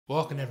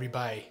Welcome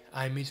everybody,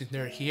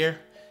 IAmAMusicNerd here.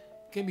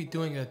 Gonna be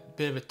doing a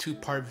bit of a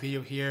two-part video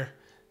here,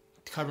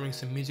 covering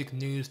some music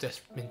news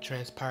that's been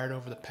transpired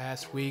over the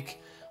past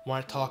week.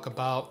 Want to talk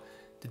about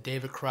the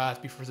David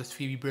Crosby versus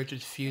Phoebe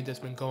Bridgers feud that's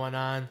been going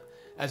on,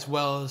 as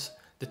well as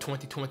the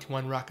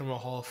 2021 Rock and Roll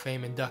Hall of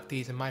Fame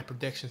inductees and my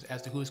predictions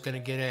as to who's gonna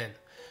get in.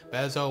 But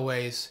as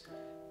always,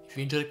 if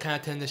you enjoy the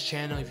content on this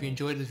channel, if you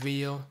enjoyed this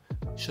video,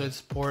 show the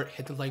support,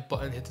 hit the like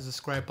button, hit the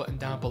subscribe button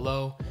down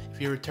below.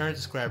 If you're a return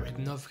subscriber, hit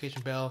the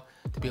notification bell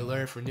to be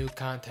alerted for new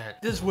content.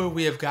 This is where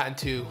we have gotten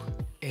to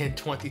in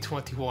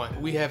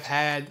 2021. We have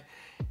had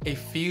a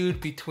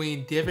feud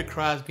between David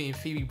Crosby and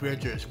Phoebe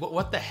Bridgers.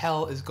 What the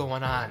hell is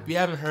going on? If you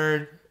haven't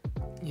heard,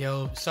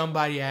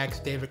 somebody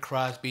asked David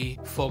Crosby,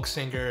 folk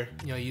singer,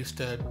 used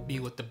to be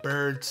with the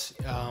Byrds,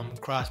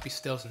 Crosby,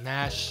 Stills, and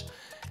Nash,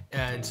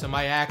 and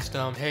somebody asked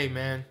him, hey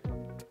man,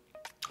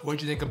 what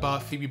did you think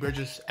about Phoebe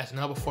Bridgers'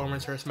 SNL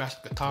performance, her smash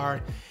the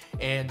guitar?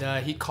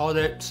 And he called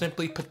it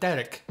simply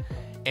pathetic.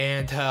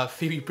 And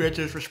Phoebe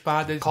Bridgers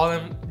responded,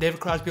 calling David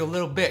Crosby a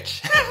little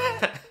bitch.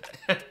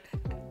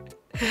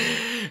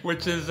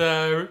 Which is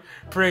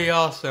pretty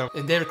awesome.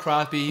 And David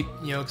Crosby,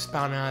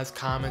 expounded on his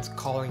comments,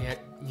 calling it,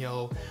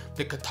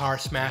 the guitar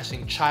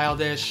smashing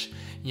childish.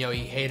 He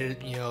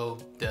hated,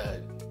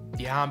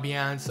 the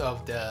ambiance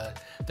of the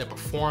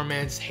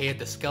performance, hated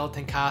the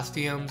skeleton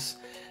costumes.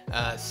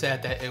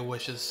 Said that it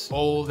was just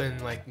old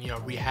and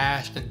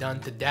rehashed and done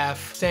to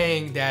death,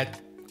 saying that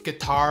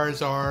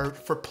guitars are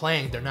for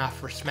playing, they're not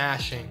for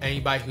smashing.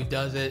 Anybody who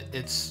does it,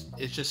 it's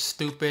just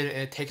stupid and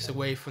it takes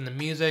away from the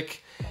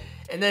music.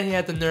 And then he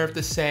had the nerve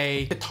to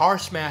say guitar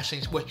smashing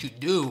is what you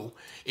do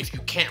if you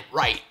can't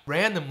write.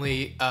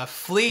 Randomly,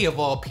 Flea of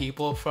all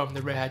people from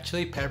the Red Hot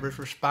Chili Peppers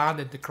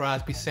responded to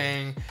Crosby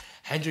saying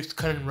Hendrix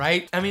couldn't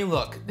write. I mean,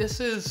 look,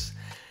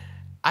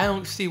 I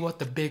don't see what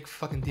the big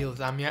fucking deal is.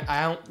 I mean,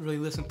 I don't really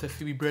listen to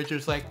Phoebe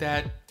Bridgers like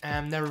that.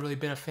 I've never really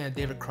been a fan of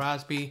David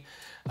Crosby.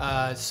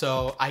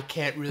 So I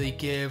can't really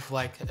give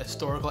like a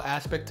historical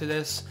aspect to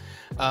this.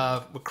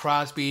 With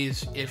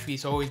Crosby's, if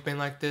he's always been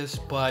like this,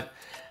 but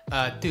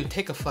dude,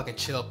 take a fucking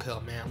chill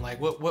pill, man. Like,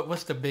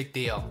 what's the big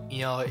deal?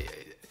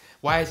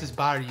 Why does this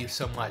bother you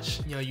so much?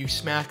 You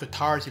smash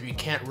guitars if you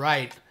can't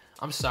write.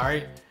 I'm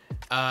sorry.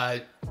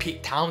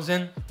 Pete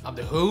Townsend of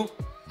The Who,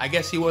 I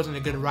guess he wasn't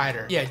a good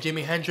writer. Yeah,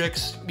 Jimi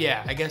Hendrix,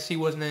 yeah, I guess he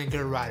wasn't a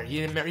good writer. He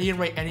didn't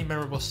write any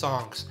memorable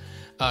songs.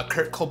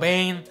 Kurt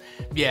Cobain,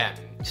 yeah,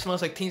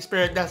 Smells Like Teen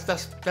Spirit, that's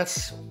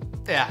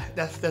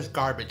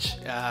garbage.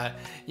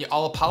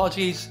 All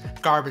Apologies,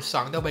 garbage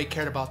song. Nobody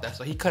cared about that,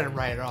 so he couldn't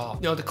write at all.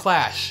 The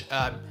Clash,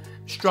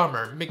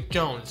 Strummer, Mick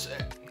Jones,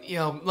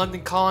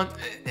 London Calling,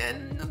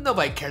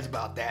 nobody cares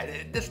about that.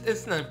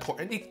 It's not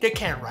important. They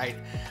can't write.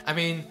 I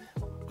mean,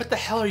 what the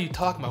hell are you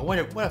talking about? What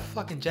a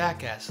fucking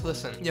jackass.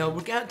 Listen,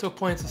 we're getting to a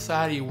point in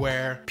society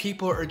where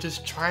people are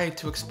just trying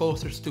to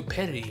expose their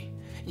stupidity.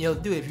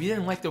 Dude, if you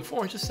didn't like the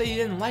performance, just say you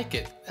didn't like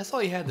it. That's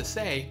all you had to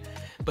say.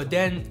 But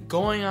then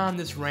going on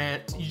this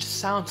rant, you just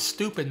sound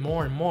stupid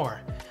more and more.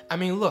 I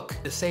mean, look,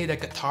 to say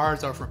that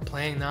guitars are for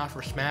playing, not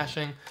for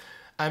smashing,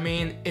 I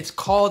mean, it's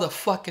called a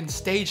fucking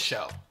stage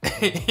show.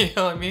 You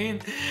know what I mean?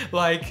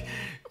 Like,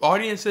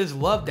 audiences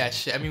love that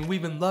shit. I mean,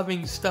 we've been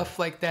loving stuff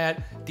like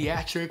that,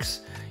 theatrics.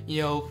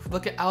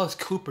 Look at Alice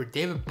Cooper,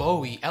 David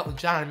Bowie, Elton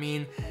John. I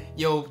mean,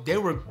 they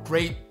were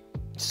great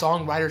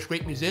songwriters,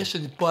 great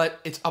musicians,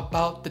 but it's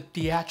about the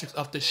theatrics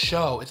of the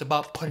show. It's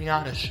about putting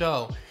on a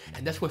show.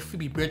 And that's what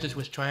Phoebe Bridgers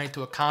was trying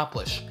to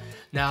accomplish.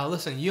 Now,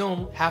 listen, you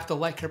don't have to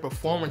like her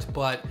performance,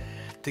 but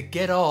to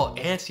get all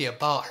antsy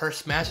about her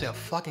smashing a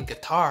fucking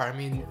guitar, I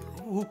mean,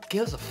 who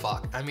gives a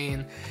fuck? I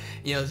mean,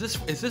 is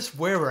this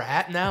where we're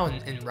at now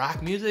in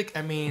rock music?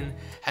 I mean,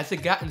 has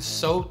it gotten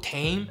so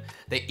tame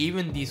that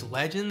even these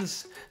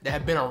legends that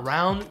have been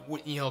around,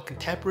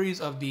 contemporaries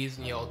of these,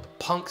 the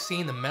punk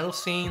scene, the metal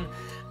scene,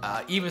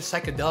 even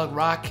psychedelic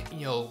rock,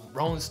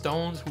 Rolling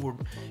Stones, who were,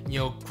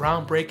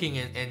 groundbreaking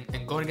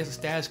and going against the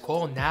status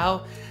quo,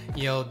 now,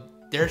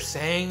 they're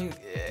saying,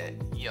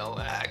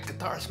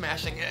 guitar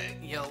smashing,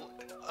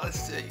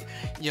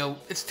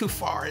 it's too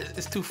far.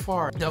 It's too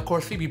far. Now, of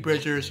course, Phoebe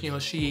Bridgers,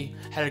 she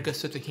had a good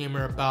sense of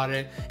humor about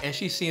it, and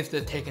she seems to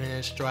have taken it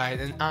in stride.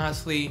 And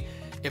honestly,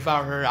 if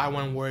I were her, I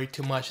wouldn't worry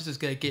too much. This is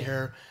gonna get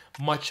her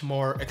much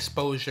more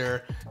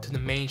exposure to the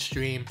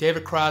mainstream.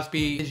 David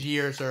Crosby, his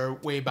years are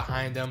way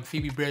behind him.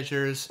 Phoebe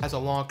Bridgers has a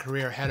long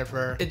career ahead of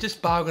her. It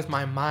just boggles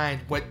my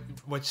mind what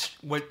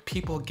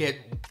people get,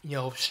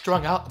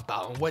 strung out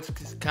about and what's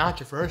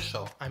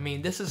controversial. I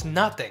mean, this is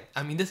nothing.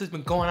 I mean, this has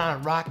been going on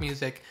in rock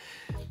music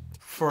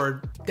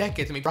for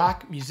decades. I mean,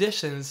 rock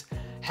musicians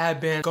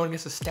have been going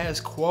against the status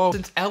quo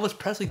since Elvis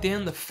Presley did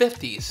in the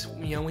 50s,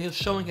 when he was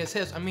showing his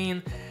hits. I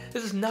mean,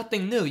 this is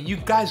nothing new. You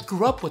guys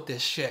grew up with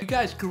this shit. You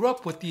guys grew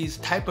up with these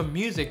type of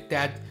music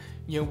that,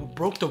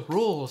 broke the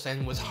rules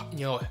and was,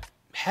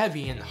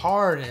 heavy and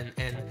hard,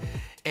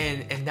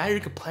 and now you're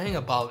complaining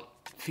about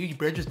Phoebe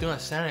Bridgers doing a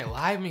Saturday Night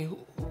Live. I mean,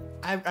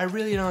 I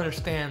really don't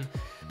understand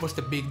what's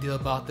the big deal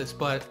about this,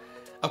 but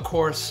of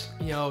course,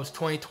 it's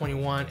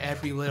 2021,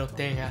 every little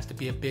thing has to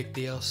be a big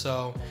deal,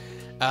 so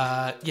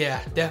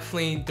Yeah,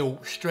 definitely the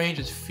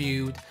strangest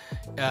feud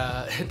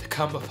to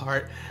come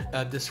apart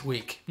this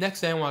week.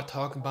 Next thing I want to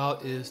talk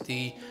about is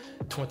the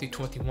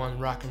 2021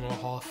 Rock and Roll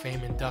Hall of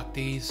Fame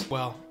inductees.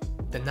 Well,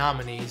 the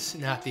nominees,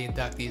 not the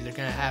inductees. They're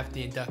gonna have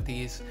the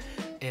inductees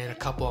in a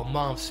couple of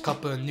months. A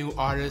couple of new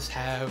artists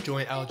have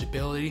joint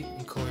eligibility,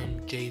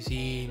 including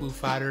Jay-Z, Foo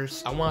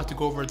Fighters. I wanted to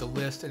go over the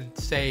list and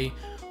say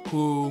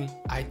who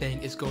I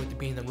think is going to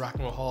be in the Rock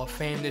and Roll Hall of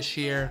Fame this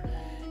year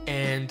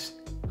and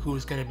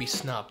who's going to be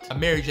snubbed.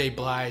 Mary J.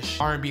 Blige,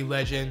 R&B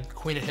legend,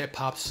 queen of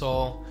hip-hop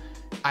soul.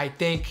 I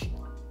think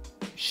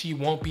she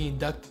won't be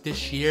inducted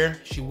this year.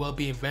 She will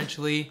be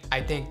eventually.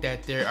 I think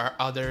that there are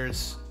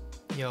others,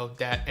 you know,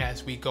 that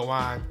as we go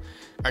on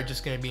are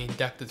just going to be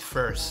inducted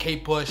first.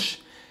 Kate Bush,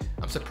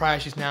 I'm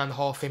surprised she's now in the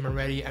Hall of Fame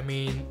already. I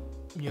mean,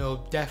 you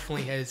know,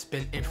 definitely has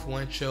been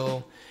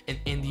influential in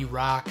indie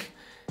rock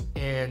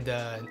and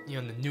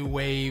you know, the new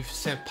wave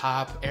synth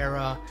pop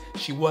era.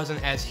 She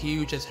wasn't as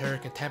huge as her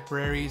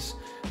contemporaries,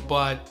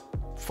 but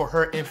for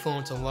her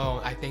influence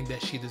alone, I think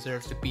that she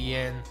deserves to be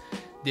in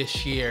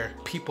this year.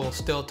 People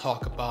still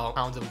talk about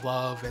Hounds of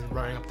Love and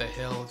Running Up the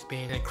Hill as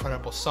being an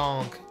incredible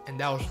song, and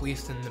that was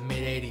released in the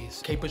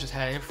mid-80s. Kate Bush has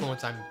had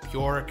influence on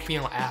Bjork,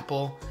 Fiona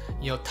Apple,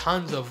 you know,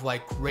 tons of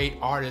like great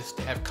artists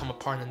that have come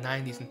apart in the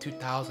 90s and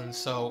 2000s.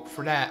 So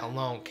for that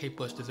alone, Kate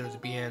Bush deserves to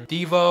be in.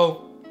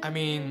 Devo, I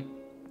mean,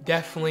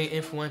 definitely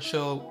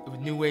influential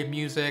with new wave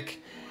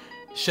music.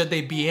 Should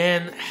they be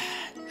in?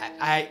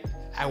 I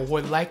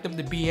would like them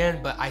to be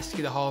in, but I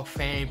see the Hall of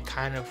Fame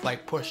kind of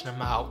like pushing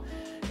them out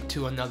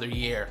to another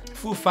year.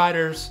 Foo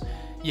Fighters,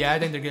 yeah, I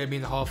think they're gonna be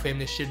in the Hall of Fame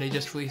this year. They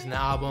just released an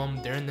album.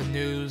 They're in the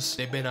news.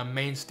 They've been a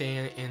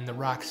mainstay in the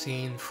rock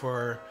scene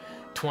for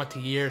 20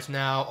 years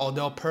now.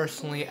 Although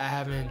personally I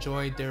haven't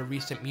enjoyed their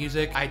recent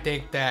music, I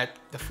think that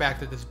the fact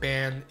that this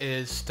band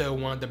is still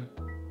one of the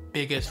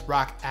biggest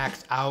rock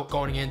acts out,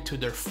 going into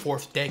their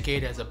 4th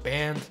decade as a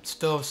band,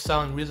 still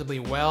selling reasonably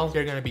well,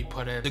 they're gonna be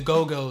put in. The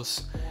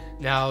Go-Go's.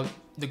 Now,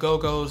 the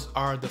Go-Go's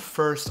are the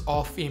first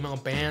all-female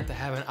band to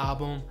have an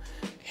album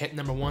hit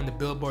 #1 in the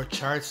Billboard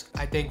charts.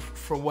 I think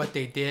for what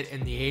they did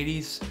in the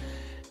 80s,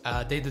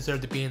 they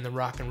deserve to be in the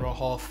Rock and Roll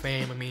Hall of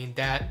Fame. I mean,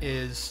 that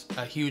is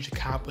a huge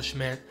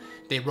accomplishment.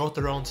 They wrote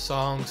their own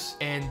songs,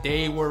 and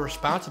they were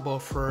responsible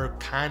for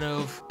kind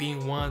of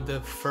being one of the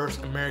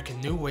first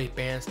American new wave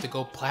bands to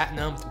go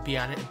platinum, to be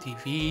on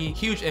MTV.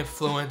 Huge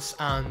influence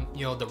on,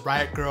 you know, the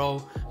Riot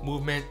Girl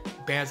movement,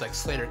 bands like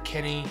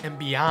Sleater-Kinney and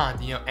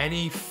beyond. You know,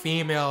 any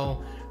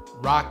female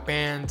rock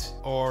band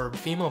or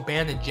female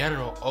band in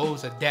general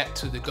owes a debt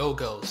to the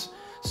Go-Go's.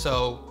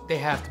 So they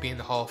have to be in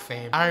the Hall of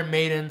Fame. Iron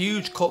Maiden,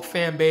 huge cult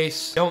fan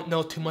base. Don't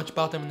know too much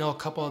about them, know a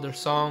couple of their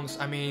songs.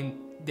 I mean,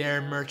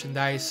 their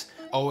merchandise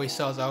always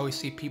sells. I always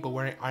see people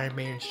wearing Iron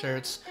Maiden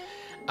shirts.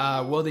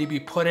 Will they be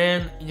put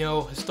in? You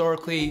know,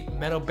 historically,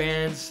 metal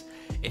bands,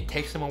 it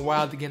takes them a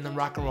while to get in the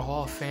Rock and Roll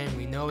Hall of Fame.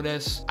 We know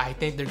this. I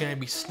think they're gonna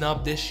be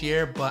snubbed this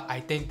year, but I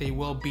think they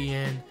will be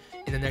in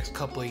the next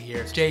couple of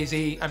years.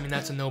 Jay-Z, I mean,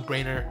 that's a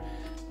no-brainer.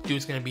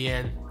 Dude's gonna be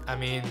in. I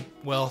mean,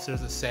 what else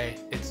there's to say?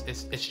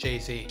 It's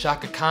Jay-Z.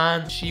 Chaka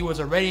Khan, she was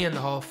already in the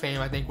Hall of Fame,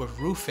 I think, with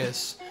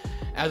Rufus.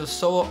 As a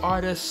solo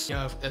artist, you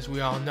know, as we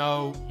all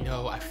know, you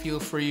know, I feel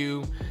for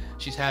you.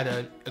 She's had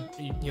a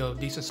you know,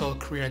 decent solo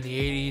career in the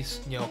 80s.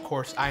 You know, of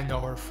course, I know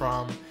her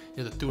from,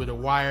 you know, the Through the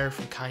Wire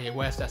from Kanye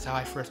West. That's how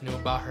I first knew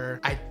about her.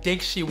 I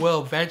think she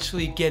will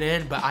eventually get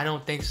in, but I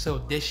don't think so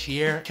this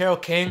year. Carole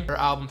King, her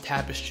album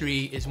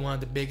Tapestry is one of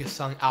the biggest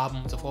selling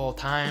albums of all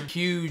time.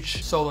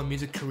 Huge solo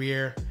music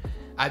career.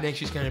 I think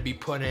she's gonna be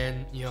put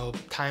in, you know,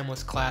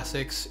 timeless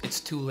classics. It's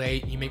Too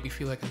Late, You Make Me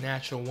Feel Like a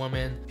Natural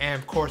Woman. And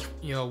of course,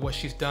 you know, what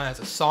she's done as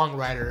a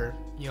songwriter,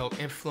 you know,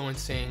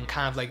 influencing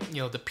kind of like,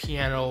 you know, the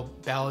piano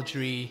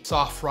balladry,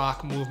 soft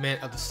rock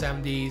movement of the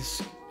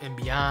 70s and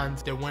beyond.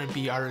 There wouldn't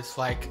be artists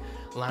like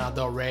Lana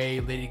Del Rey,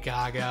 Lady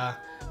Gaga,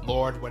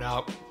 Lorde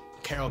without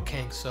Carole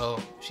King, so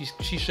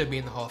she should be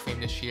in the Hall of Fame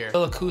this year.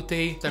 Fela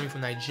Kuti, stemming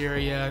from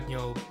Nigeria, you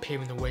know,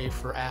 paving the way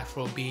for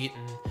Afrobeat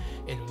and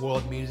in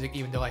world music,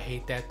 even though I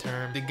hate that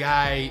term. The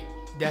guy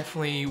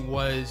definitely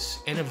was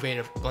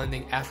innovative,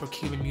 blending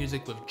Afro-Cuban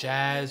music with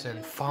jazz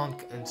and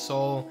funk and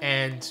soul,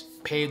 and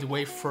paved the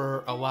way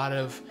for a lot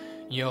of,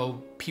 you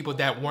know, people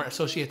that weren't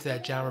associated to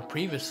that genre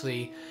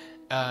previously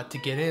to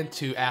get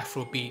into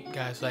Afrobeat.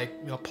 Guys like,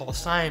 you know, Paul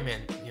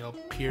Simon, you know,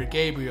 Peter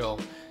Gabriel,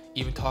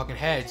 even Talking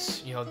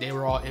Heads, you know, they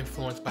were all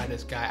influenced by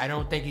this guy. I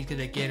don't think he's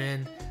gonna get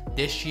in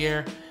this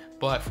year,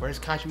 but for his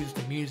contributions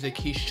to music,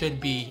 he should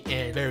be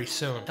in very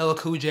soon. LL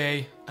Cool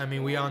J, I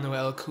mean, we all know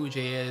what LL Cool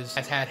J is.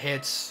 Has had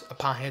hits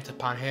upon hits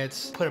upon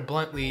hits. Put it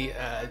bluntly,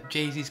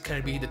 Jay-Z's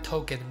gonna be the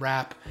token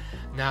rap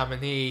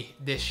nominee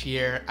this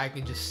year. I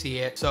can just see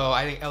it. So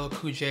I think LL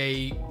Cool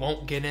J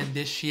won't get in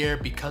this year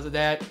because of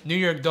that. New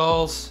York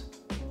Dolls,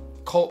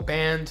 cult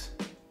band,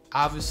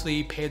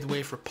 obviously paved the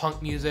way for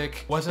punk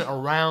music. Wasn't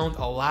around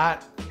a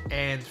lot,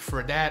 and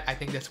for that, I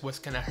think that's what's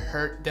gonna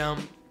hurt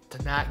them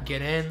to not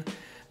get in.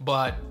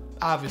 But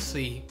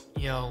obviously,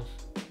 you know,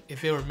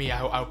 if it were me,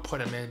 I would put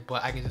him in,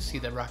 but I can just see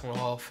that Rock and Roll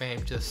Hall of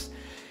Fame just,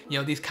 you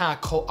know, these kind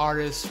of cult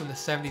artists from the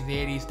 70s and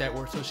 80s that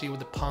were associated with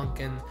the punk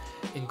and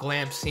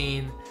glam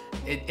scene,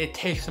 it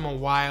takes them a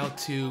while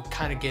to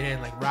kind of get in,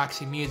 like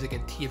Roxy Music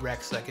and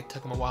T-Rex, like it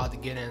took them a while to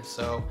get in.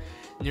 So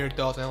New York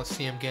Dolls, I don't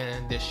see them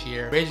getting in this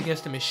year. Rage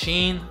Against the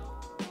Machine,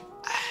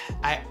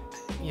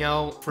 you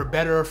know, for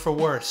better or for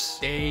worse,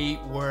 they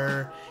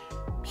were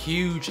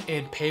huge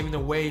in paving the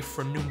way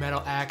for new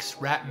metal acts,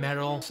 rap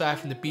metal. Aside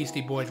from the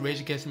Beastie Boys,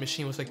 Rage Against the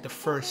Machine was like the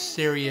first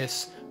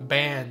serious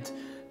band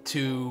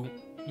to,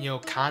 you know,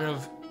 kind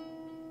of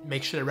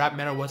make sure that rap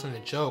metal wasn't a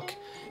joke.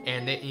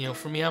 And they, you know,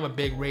 for me, I'm a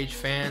big Rage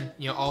fan.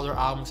 You know, all their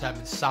albums have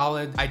been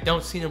solid. I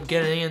don't see them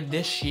getting in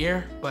this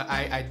year, but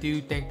I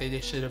do think that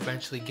they should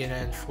eventually get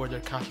in for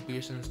their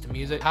contributions to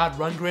music. Todd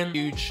Rundgren,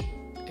 huge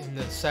in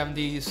the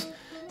 70s,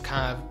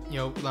 kind of, you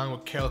know, along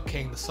with Carole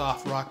King, the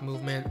soft rock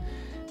movement.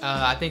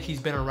 I think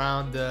he's been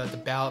around the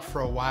ballot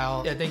for a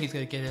while. I think he's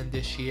gonna get in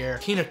this year.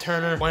 Tina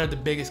Turner, one of the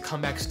biggest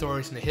comeback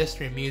stories in the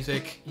history of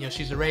music. You know,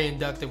 she's already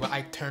inducted with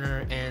Ike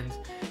Turner, and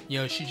you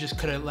know, she just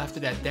could have left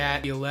it at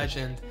that, be a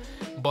legend.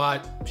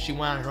 But she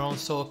went on her own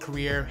solo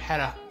career, had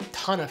a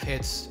ton of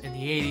hits in the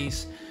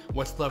 80s.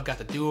 What's Love Got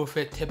to Do with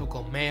It,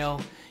 Typical Male,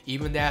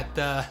 even that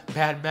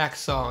Mad Max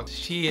song.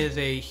 She is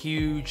a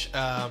huge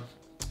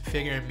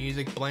figure in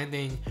music,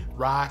 blending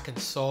rock and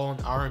soul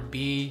and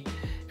R&B.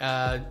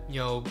 You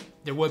know,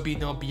 there would be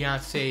no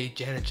Beyonce,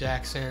 Janet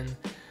Jackson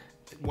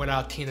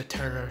without Tina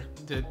Turner.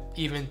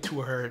 Even to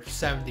her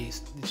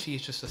 70s,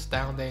 she's just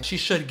astounding. She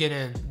should get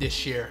in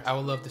this year. I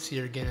would love to see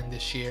her get in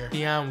this year.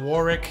 Dionne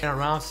Warwick, been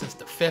around since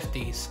the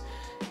 50s.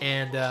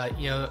 And,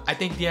 you know, I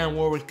think Dionne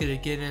Warwick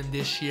could get in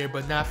this year,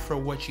 but not for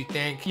what you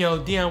think. You know,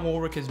 Dionne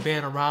Warwick has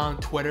been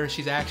around Twitter.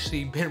 She's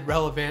actually been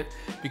relevant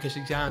because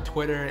she's on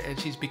Twitter, and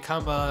she's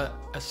become a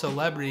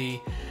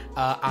celebrity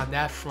on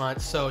that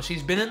front. So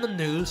she's been in the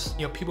news.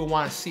 You know, people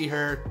want to see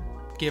her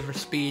give her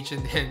speech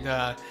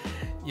and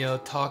you know,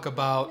 talk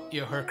about, you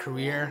know, her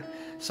career.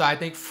 So I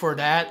think for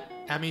that,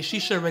 I mean, she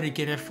should already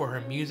get in for her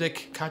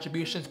music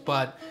contributions,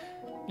 but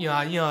you know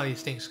how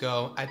these things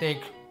go. I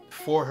think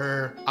for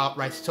her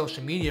outright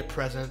social media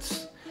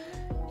presence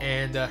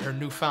and her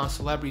newfound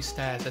celebrity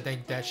status, I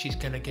think that she's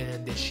gonna get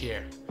in this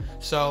year.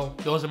 So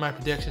those are my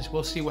predictions.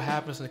 We'll see what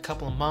happens in a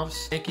couple of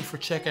months. Thank you for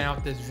checking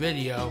out this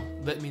video.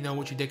 Let me know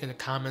what you think in the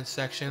comments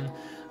section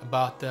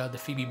about the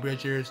Phoebe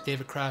Bridgers,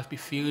 David Crosby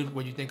feud.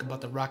 What do you think about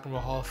the Rock and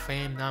Roll Hall of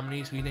Fame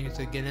nominees? Who do you think is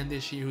gonna get in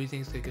this year? Who do you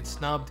think is gonna get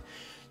snubbed?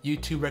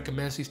 YouTube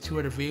recommends these 2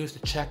 other videos to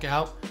check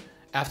out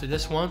after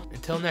this one.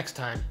 Until next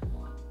time,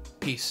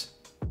 peace.